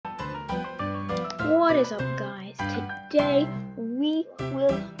What is up, guys? Today we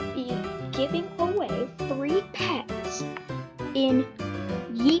will be giving away 3 pets in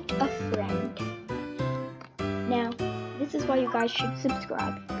Yeet a Friend. Now, this is why you guys should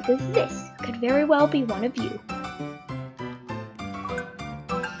subscribe, because this could very well be one of you.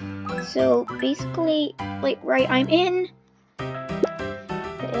 So basically, I'm in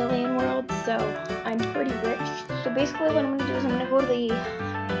the alien world, so I'm pretty rich. So basically what I'm going to do is I'm going to go to the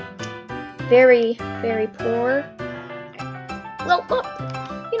very, very poor. Well, look,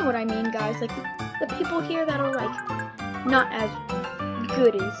 you know what I mean, guys. Like, the people here that are, like, not as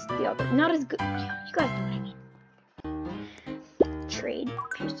good as the other. Not as good. You guys know what I mean. Trade.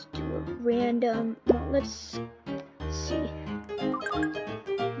 Just do a random. Well, let's see.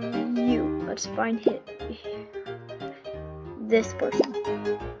 Let's find this person.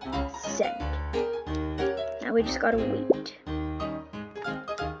 Send. Now we just gotta wait.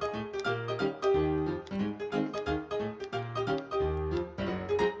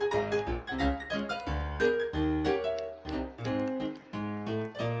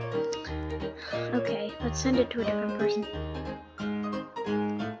 Okay, let's send it to a different person.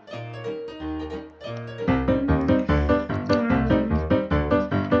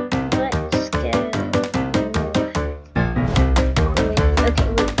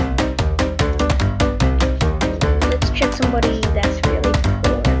 Somebody that's really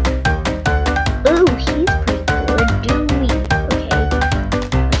poor. Oh, he's pretty poor. Dewey. Okay,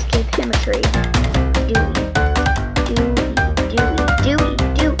 let's give him a trade. Dewey.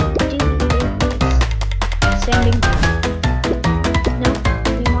 Sending. No,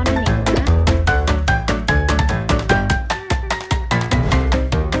 we want to enable that.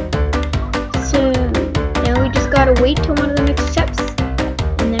 So now we just gotta wait till one of them accepts,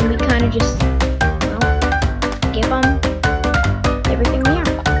 and then we kind of just give them everything we have.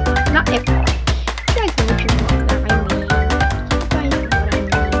 Not everything. You guys know what you're talking about. I mean, you guys know what I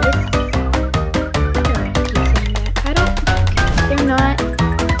mean. I don't have to keep saying that. I don't. They're not.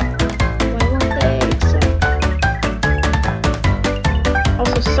 Why won't they accept?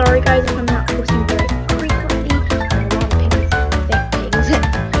 Also, sorry guys if I'm not posting very frequently.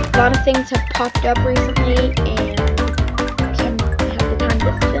 A lot of things have popped up recently, and I haven't had the time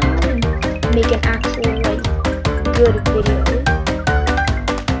to film and make an actual, like, good video.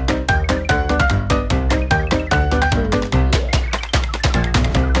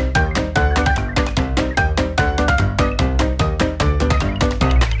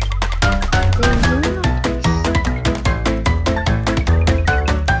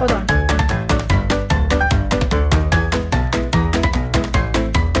 Hold on.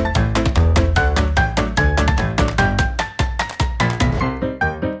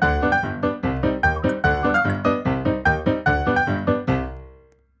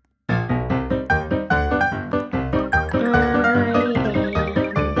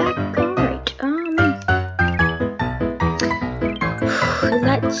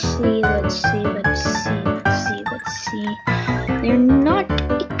 Let's see. They're not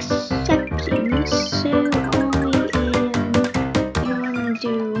accepting, so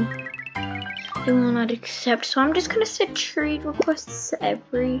they will not accept. So I'm just gonna set trade requests to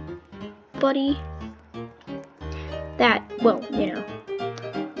everybody that, well, you know,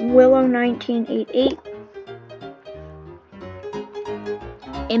 Willow 1988,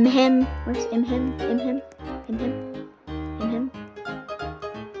 Imhem. Where's Imhem?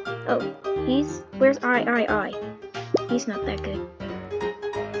 Oh, where's I? He's not that good.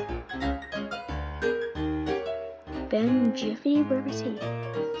 Ben Jiffy, where is he?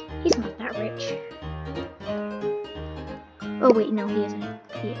 He's not that rich. Oh wait, no, he isn't.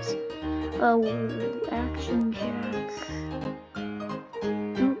 He is. Oh, Action Jack.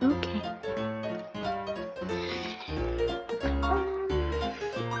 Oh, okay.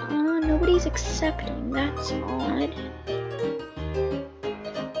 Nobody's accepting. That's odd.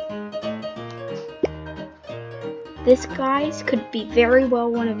 This, guys, could be very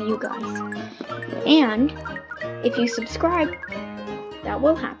well one of you guys. And if you subscribe, that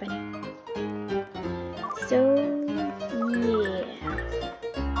will happen. So, yeah.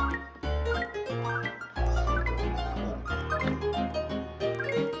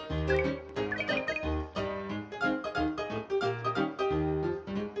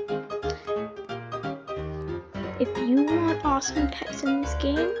 If you want awesome pets in this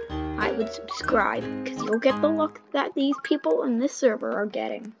game, I would subscribe, because you'll get the luck that these people in this server are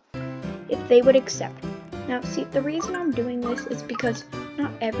getting, if they would accept. Now, see, the reason I'm doing this is because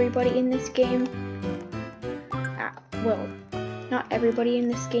not everybody in this game, not everybody in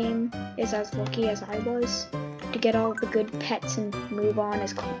this game is as lucky as I was. to get all the good pets and move on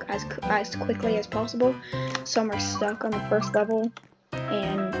as quickly as possible. Some are stuck on the first level,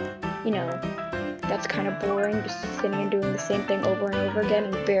 and you know, that's kind of boring, just sitting and doing the same thing over and over again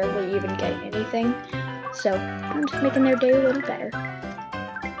and barely even getting anything. So I'm just making their day a little better.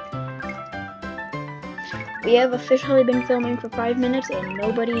 We have officially been filming for 5 minutes and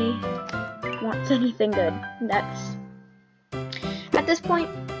nobody wants anything good. That's, at this point,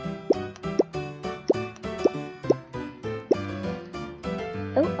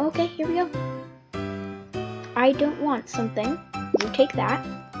 oh, okay, here we go. I don't want something. You take that.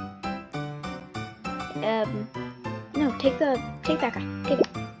 No, take that guy. Take it.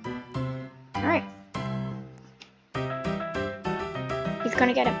 Alright. He's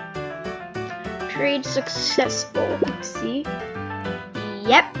gonna get him. Trade successful. See?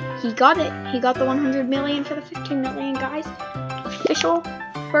 Yep, he got it. He got the 100 million for the 15 million, guys. Official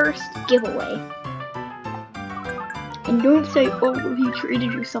first giveaway. And don't say, oh, he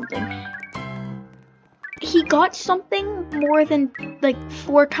traded you something. He got something more than, like,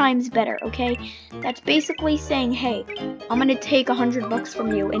 4 times better, okay? That's basically saying, hey, I'm gonna take $100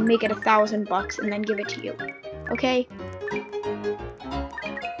 from you and make it $1,000 and then give it to you, okay?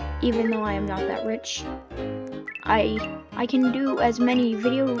 Even though I am not that rich, I can do as many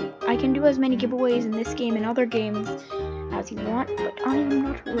giveaways in this game and other games as you want, but I am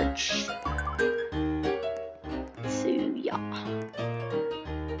not rich. So yeah.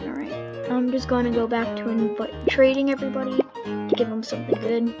 Alright, I'm just gonna go back to trading everybody to give them something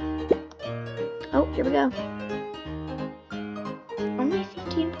good. Oh, here we go. Only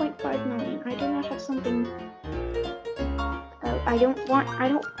 15.5 million. I do not have something. I don't want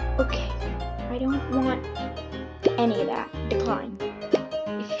any of that. Decline.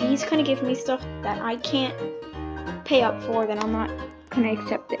 If he's gonna give me stuff that I can't pay up for, then I'm not gonna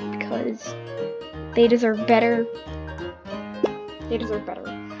accept it, because they deserve better. They deserve better.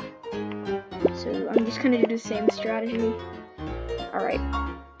 So I'm just gonna do the same strategy. Alright.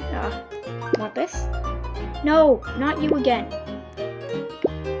 Want this? No, not you again.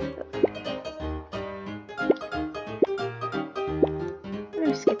 I'm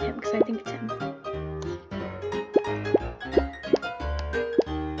gonna skip him because I think it's him.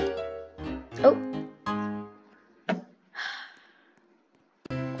 Oh.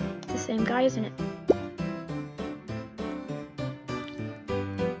 It's the same guy, isn't it?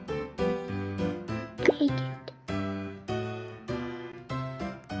 Take it.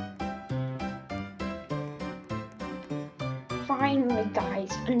 Finally,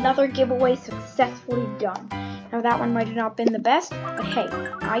 guys, another giveaway successfully done. Now that one might have not been the best, but hey,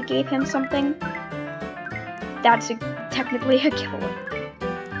 I gave him something. That's technically a giveaway.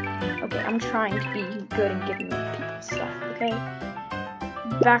 Okay, I'm trying to be good and giving people stuff, okay?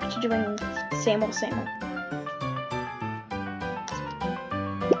 Back to doing same old, same old.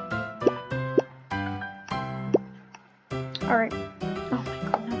 Alright. Oh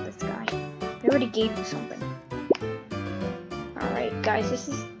my god, not this guy. I already gave you something. Alright, guys, this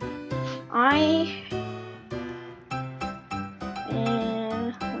is...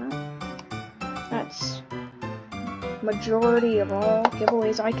 that's majority of all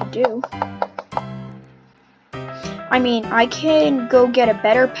giveaways I could do. I mean, I can go get a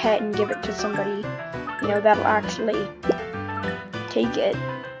better pet and give it to somebody, you know, that'll actually take it.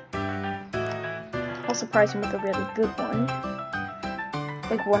 I'll surprise him with a really good one.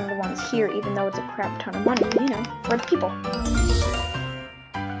 Like one of the ones here, even though it's a crap ton of money, you know, for the people.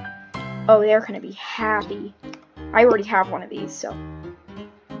 Oh, they're gonna be happy. I already have one of these, so.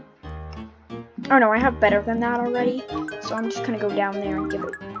 Oh no, I have better than that already. So I'm just gonna go down there and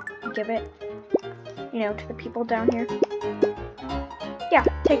give it, you know, to the people down here. Yeah,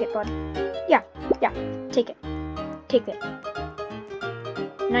 take it, bud. Yeah, take it. Take it.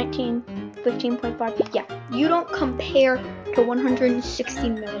 15.5. Yeah, you don't compare to 160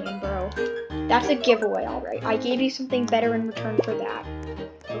 million, bro. That's a giveaway, alright. I gave you something better in return for that.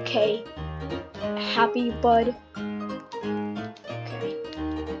 Okay? Happy, bud? Okay.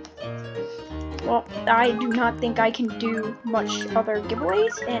 Well, I do not think I can do much other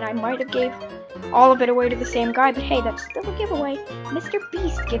giveaways, and I might have gave all of it away to the same guy, but hey, that's still a giveaway. Mr.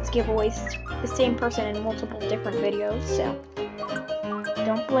 Beast gives giveaways to the same person in multiple different videos, so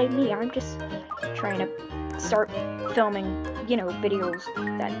don't blame me. I'm just trying to start filming, you know, videos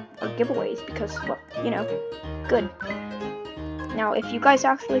that are giveaways because, well, you know, good. Now, if you guys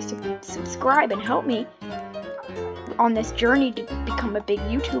actually subscribe and help me on this journey to become a big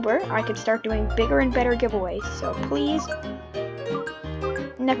YouTuber, I could start doing bigger and better giveaways. So please,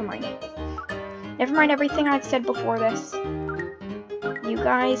 never mind. Never mind everything I've said before this. you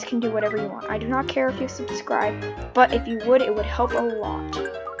guys can do whatever you want. I do not care if you subscribe, but if you would, it would help a lot.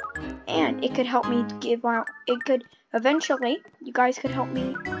 And it could help me give out, it could, eventually, you guys could help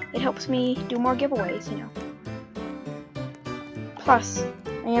me, it helps me do more giveaways, you know. Plus,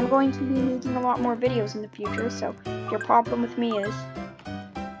 I am going to be making a lot more videos in the future, so if your problem with me is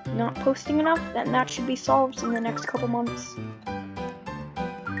not posting enough, then that should be solved in the next couple months.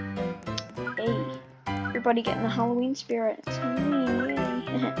 Hey, everybody get in the Halloween spirit. It's Halloween, yay.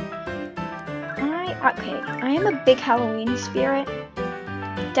 I am a big Halloween spirit.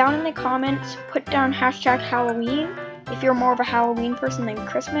 Down in the comments, put down hashtag Halloween if you're more of a Halloween person than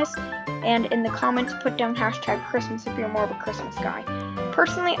Christmas, and in the comments put down hashtag Christmas if you're more of a Christmas guy.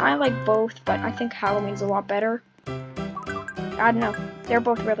 Personally, I like both, but I think Halloween's a lot better. I don't know, they're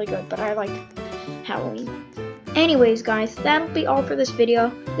both really good, but I like Halloween. Anyways guys, that'll be all for this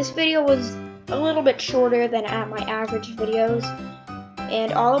video. This video was a little bit shorter than at my average videos,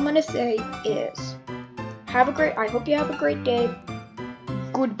 and all I'm gonna say is, I hope you have a great day.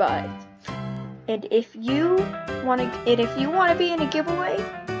 Goodbye. And if you want to be in a giveaway,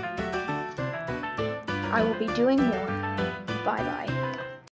 I will be doing more. Bye bye.